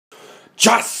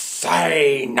Just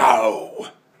say no.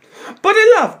 But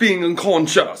I love being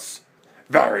unconscious.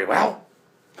 Very well.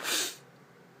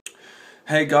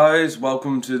 Hey guys,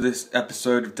 welcome to this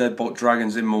episode of Deadbolt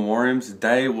Dragons In Memoriam.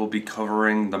 Today we'll be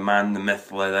covering the man, the myth,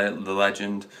 the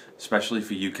legend, especially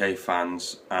for UK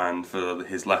fans and for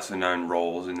his lesser known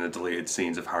roles in the deleted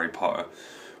scenes of Harry Potter.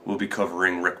 We'll be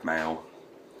covering Rik Mayall,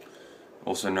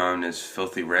 also known as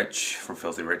Filthy Rich from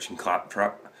Filthy Rich and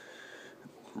Claptrap,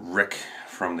 Rik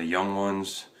from The Young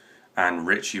Ones, and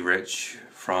Richie Rich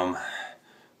from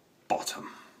Bottom.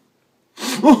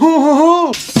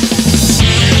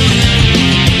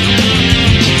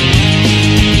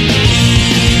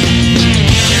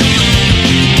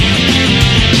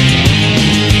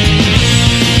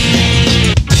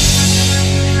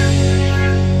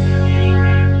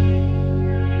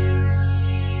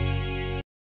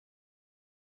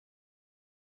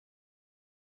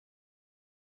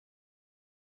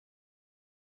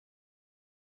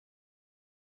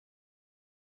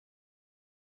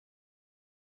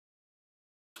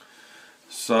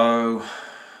 So,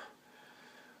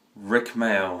 Rik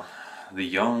Mayall, The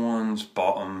Young Ones,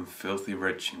 Bottom, Filthy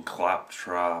Rich and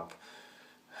Claptrap,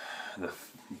 the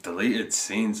deleted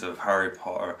scenes of Harry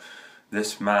Potter.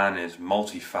 This man is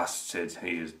multifaceted.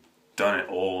 He has done it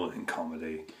all in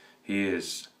comedy. He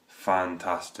is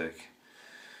fantastic.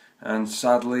 And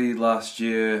sadly, last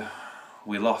year,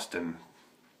 we lost him.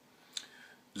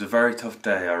 It was a very tough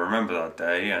day. I remember that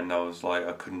day and I was like,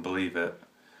 I couldn't believe it.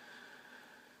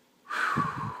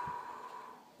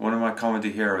 One of my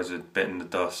comedy heroes had bitten the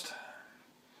dust.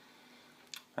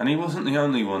 And he wasn't the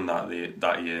only one that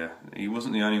year. He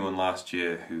wasn't the only one last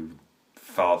year who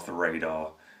fell off the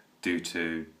radar due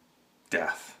to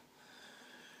death.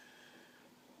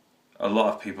 A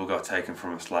lot of people got taken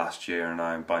from us last year, and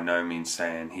I'm by no means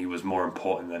saying he was more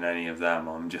important than any of them.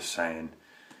 I'm just saying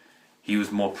he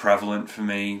was more prevalent for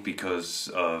me because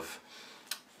of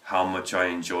how much I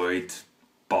enjoyed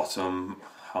Bottom,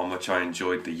 how much I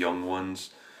enjoyed The Young Ones,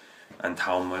 and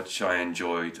how much I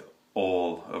enjoyed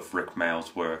all of Rik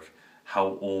Mayall's work. How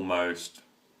almost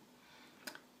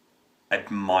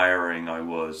admiring I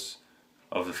was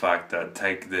of the fact that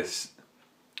take this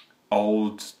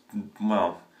old,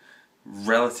 well,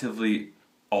 relatively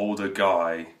older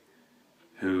guy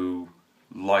who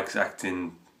likes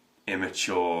acting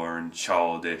immature and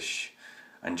childish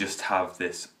and just have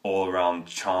this all-around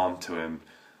charm to him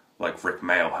like Rik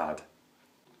Mayall had.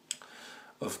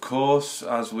 Of course,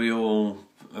 as we all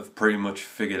have pretty much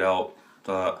figured out,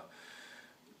 that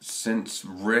since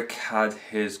Rik had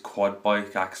his quad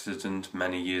bike accident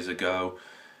many years ago,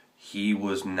 he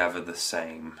was never the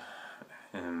same.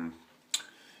 Him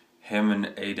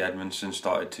and Ade Edmondson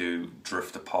started to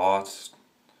drift apart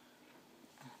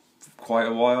for quite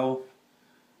a while,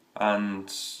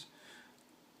 and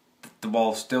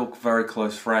while still very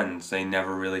close friends, they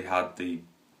never really had the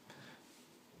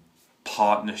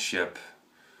partnership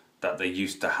that they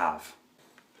used to have.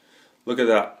 Look at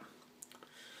that.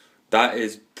 That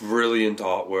is brilliant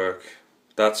artwork.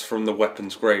 That's from the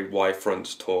Weapons Grade Y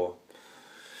Fronts tour.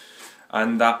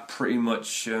 And that pretty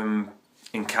much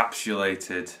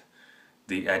encapsulated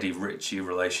the Eddie-Richie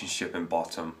relationship in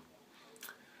Bottom.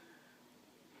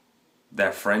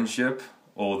 Their friendship,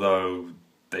 although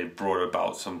they brought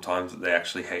about sometimes that they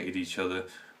actually hated each other,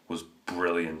 was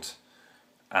brilliant.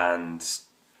 And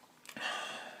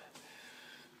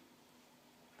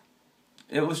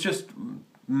it was just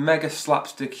mega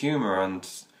slapstick humour, and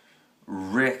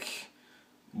Rik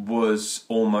was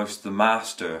almost the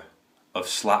master of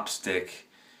slapstick,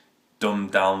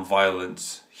 dumbed down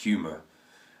violence humour.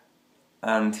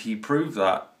 And he proved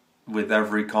that with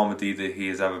every comedy that he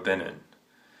has ever been in.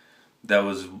 There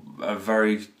was a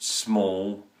very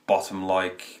small,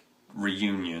 Bottom-like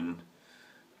reunion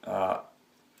at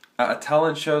a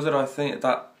talent show that I think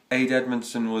that Ade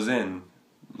Edmondson was in,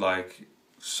 like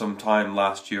sometime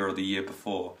last year or the year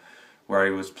before, where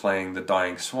he was playing the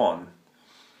Dying Swan.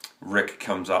 Rik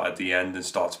comes out at the end and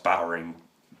starts battering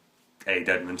Ade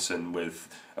Edmondson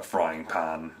with a frying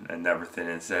pan and everything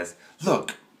and says,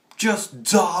 "Look, just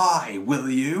die, will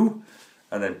you?"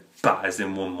 And then batters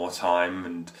him one more time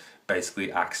and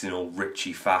basically acts in all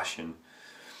Richie fashion.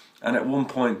 And at one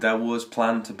point there was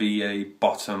planned to be a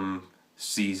Bottom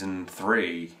season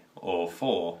 3 or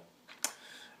 4.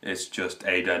 It's just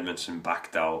Ade Edmondson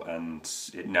backed out and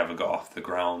it never got off the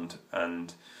ground.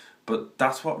 But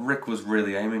that's what Rik was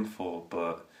really aiming for.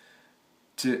 But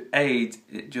to Ade,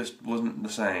 it just wasn't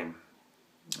the same.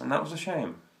 And that was a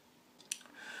shame.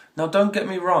 Now don't get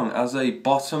me wrong, as a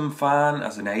Bottom fan,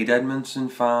 as an Ade Edmondson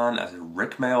fan, as a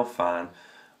Rik Mayall fan,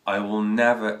 I will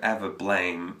never ever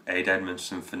blame Aid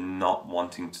Edmondson for not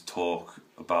wanting to talk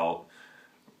about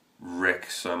Rik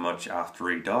so much after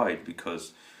he died,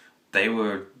 because they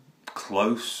were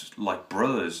close like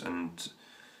brothers, and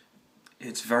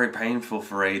it's very painful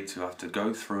for Aid to have to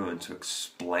go through and to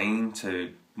explain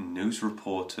to news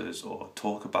reporters or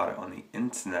talk about it on the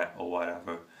internet or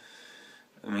whatever.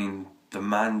 I mean, the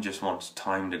man just wants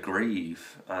time to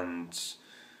grieve, and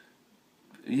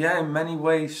yeah, in many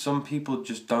ways some people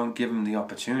just don't give him the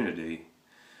opportunity,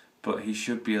 but he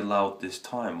should be allowed this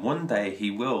time. One day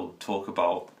he will talk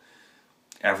about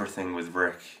everything with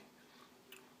Rik,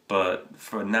 but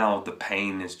for now the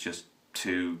pain is just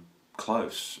too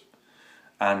close,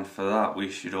 and for that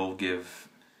we should all give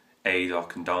Aid our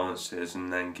condolences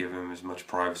and then give him as much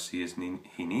privacy as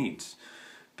he needs,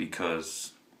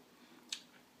 because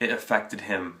it affected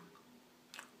him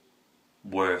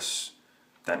worse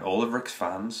than all of Rik's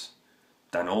fans,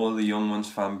 than all of the Young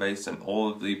Ones fan base, and all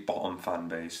of the Bottom fan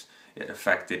base. It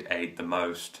affected Aid the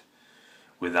most,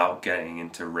 without getting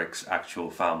into Rik's actual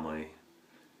family.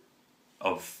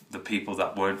 Of the people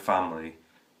that weren't family,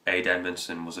 Aid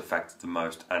Edmondson was affected the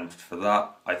most, and for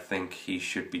that I think he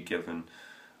should be given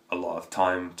a lot of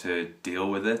time to deal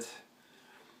with it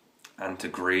and to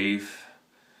grieve,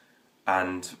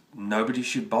 and nobody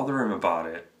should bother him about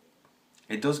it.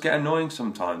 It does get annoying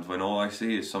sometimes when all I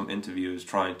see is some interviewers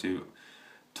trying to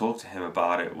talk to him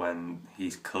about it when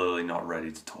he's clearly not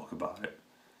ready to talk about it.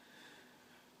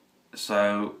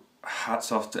 So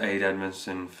hats off to Aid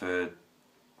Edmondson for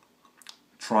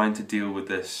trying to deal with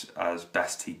this as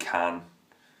best he can,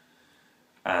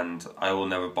 and I will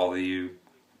never bother you.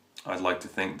 I'd like to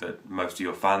think that most of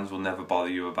your fans will never bother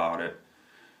you about it,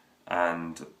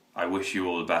 and I wish you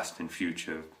all the best in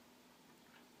future,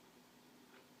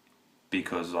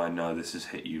 because I know this has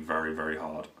hit you very, very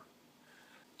hard.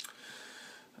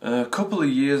 A couple of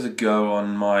years ago,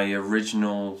 on my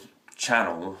original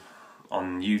channel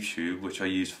on YouTube, which I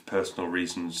use for personal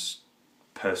reasons,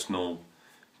 personal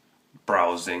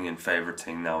browsing and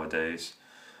favoriting nowadays,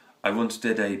 I once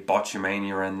did a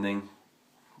Botchamania ending,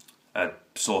 a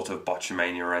sort of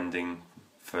Botchamania ending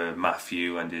for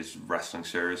Matthew and his wrestling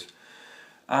series,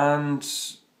 and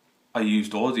I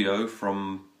used audio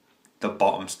from the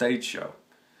Bottom Stage show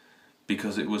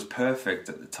because it was perfect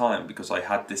at the time, because I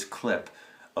had this clip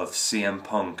of CM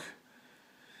Punk,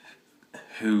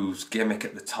 whose gimmick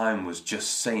at the time was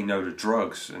just say no to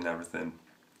drugs and everything,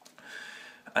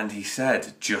 and he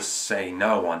said just say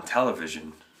no on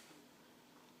television,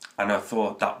 and I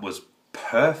thought that was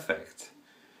perfect.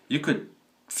 You could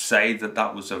say that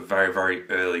that was a very, very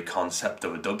early concept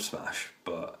of a dub smash,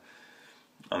 but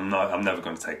I'm never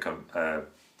going to take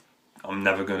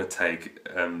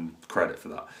credit for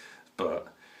that. But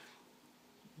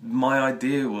my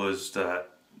idea was that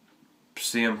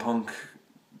CM Punk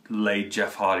laid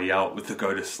Jeff Hardy out with the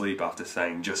go to sleep after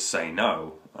saying just say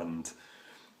no, and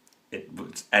it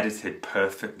was edited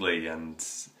perfectly, and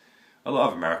a lot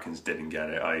of Americans didn't get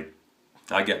it.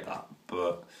 I get that,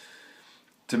 but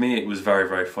to me it was very,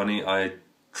 very funny. I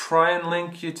try and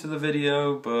link you to the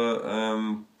video, but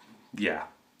yeah,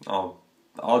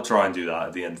 I'll try and do that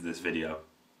at the end of this video.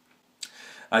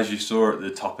 As you saw at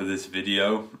the top of this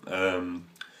video,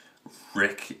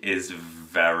 Rik is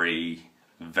very,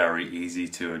 very easy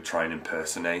to try and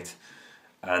impersonate,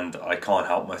 and I can't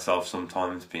help myself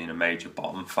sometimes, being a major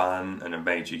Bottom fan and a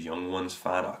major Young Ones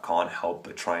fan. I can't help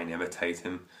but try and imitate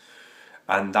him,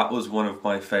 and that was one of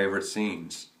my favourite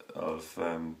scenes of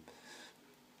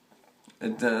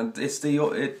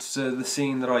it's the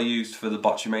scene that I used for the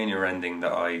Botchamania ending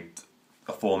that I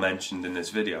aforementioned in this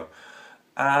video,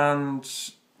 and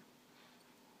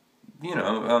you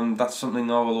know, that's something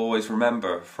I will always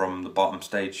remember from the Bottom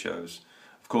Stage shows.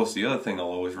 Of course, the other thing I'll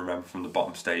always remember from the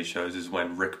Bottom Stage shows is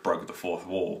when Rik broke the fourth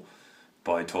wall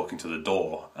by talking to the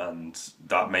door, and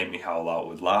that made me howl out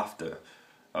with laughter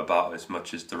about as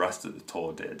much as the rest of the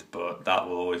tour did, but that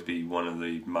will always be one of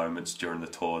the moments during the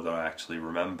tour that I actually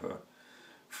remember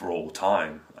for all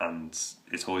time, and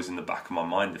it's always in the back of my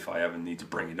mind. If I ever need to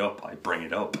bring it up, I bring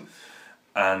it up.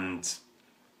 And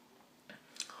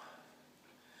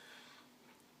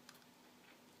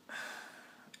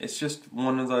it's just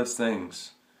one of those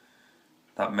things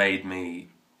that made me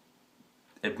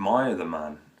admire the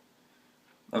man.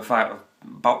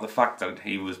 About the fact that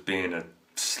he was being a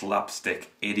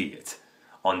slapstick idiot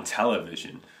on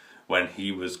television when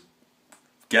he was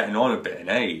getting on a bit in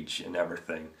age and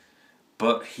everything,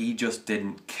 but he just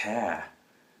didn't care.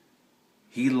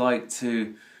 He liked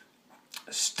to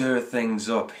stir things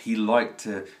up. He liked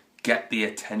to get the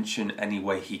attention any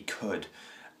way he could,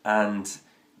 and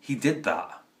he did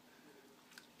that.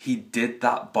 he did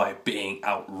that by being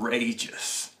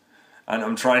outrageous. And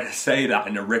I'm trying to say that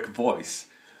in a Rik voice.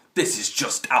 This is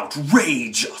just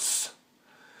outrageous!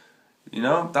 You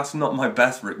know, that's not my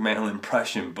best Rik Mayall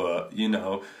impression, but, you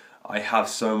know, I have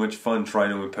so much fun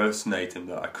trying to impersonate him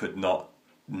that I could not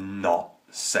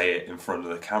say it in front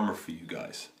of the camera for you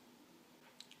guys.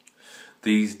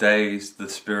 These days, the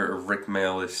spirit of Rik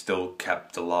Mayall is still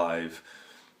kept alive.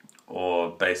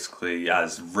 Or basically,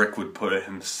 as Rik would put it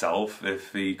himself,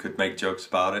 if he could make jokes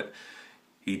about it,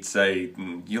 he'd say,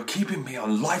 "You're keeping me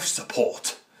on life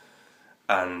support."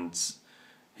 And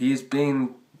he is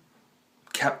being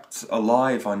kept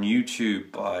alive on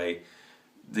YouTube by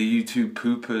the YouTube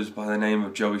poopers by the name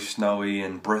of Joey Snowy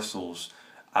and Bristles.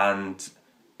 And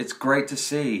it's great to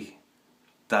see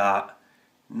that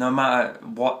no matter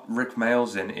what Rik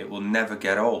Mayall's in, it will never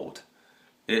get old.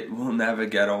 It will never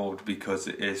get old because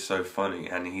it is so funny,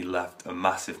 and he left a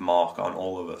massive mark on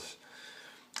all of us.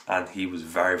 And he was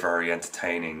very, very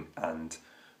entertaining and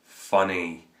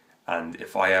funny, and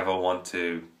if I ever want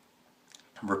to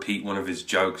repeat one of his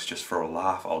jokes just for a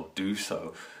laugh, I'll do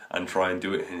so and try and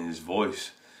do it in his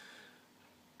voice.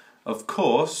 Of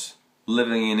course,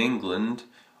 living in England,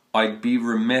 I'd be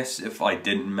remiss if I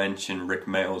didn't mention Rik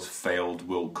Mayall's failed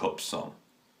World Cup song.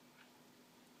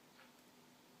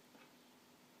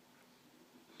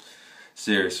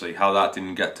 Seriously, how that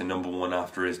didn't get to #1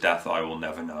 after his death, I will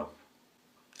never know.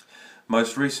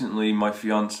 Most recently, my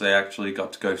fiance actually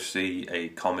got to go see a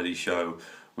comedy show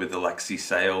with Alexei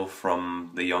Sayle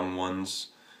from The Young Ones,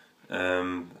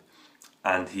 and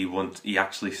he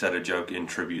actually said a joke in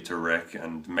tribute to Rik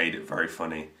and made it very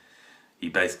funny. He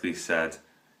basically said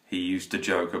he used to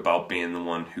joke about being the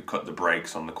one who cut the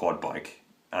brakes on the quad bike,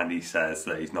 and he says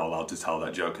that he's not allowed to tell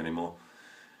that joke anymore.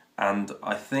 And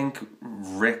I think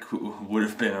Rik would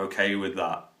have been okay with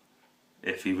that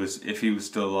if he was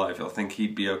still alive. I think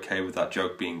he'd be okay with that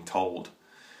joke being told,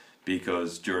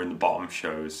 because during the bottom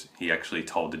shows he actually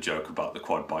told a joke about the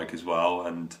quad bike as well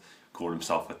and called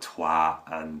himself a twat,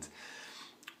 and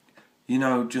you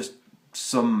know, just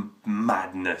some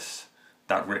madness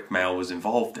that Rik Mayall was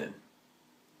involved in.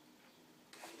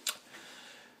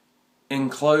 In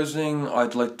closing,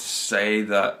 I'd like to say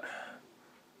that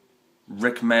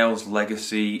Rik Mayall's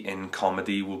legacy in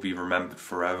comedy will be remembered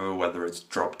forever, whether it's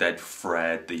Drop Dead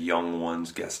Fred, The Young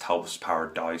Ones, Guest House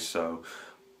Paradiso,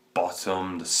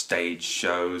 Bottom, the stage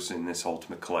shows in this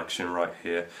Ultimate Collection right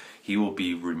here. He will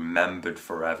be remembered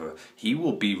forever. He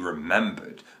will be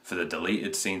remembered for the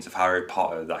deleted scenes of Harry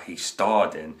Potter that he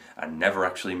starred in and never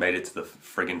actually made it to the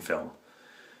friggin' film.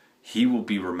 He will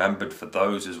be remembered for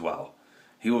those as well.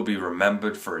 He will be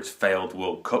remembered for his failed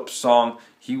World Cup song.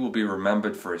 He will be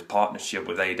remembered for his partnership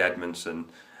with Ade Edmondson.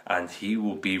 And he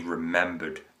will be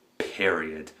remembered,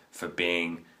 period, for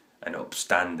being an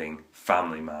upstanding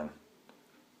family man.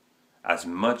 As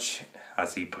much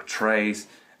as he portrays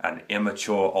an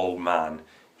immature old man,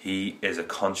 he is a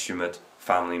consummate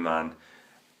family man.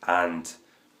 And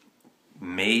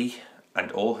me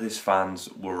and all his fans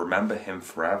will remember him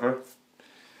forever.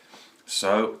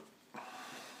 So,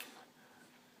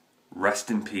 rest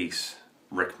in peace,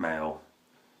 Rik Mayall.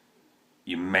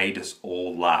 You made us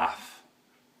all laugh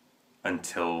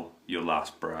until your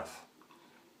last breath.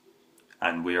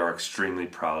 And we are extremely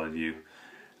proud of you.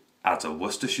 As a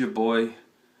Worcestershire boy,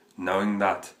 knowing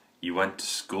that you went to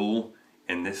school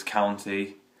in this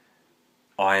county,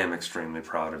 I am extremely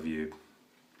proud of you.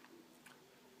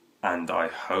 And I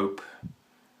hope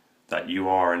that you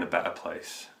are in a better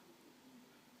place.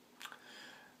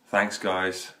 Thanks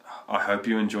guys. I hope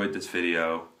you enjoyed this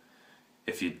video.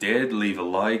 If you did, leave a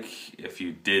like. If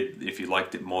you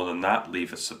liked it more than that,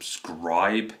 leave a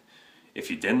subscribe. If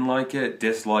you didn't like it,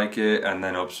 dislike it, and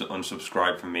then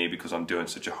unsubscribe from me because I'm doing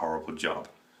such a horrible job.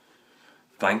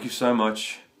 Thank you so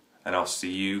much, and I'll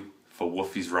see you for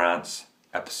Woofy's Rants,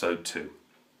 episode 2.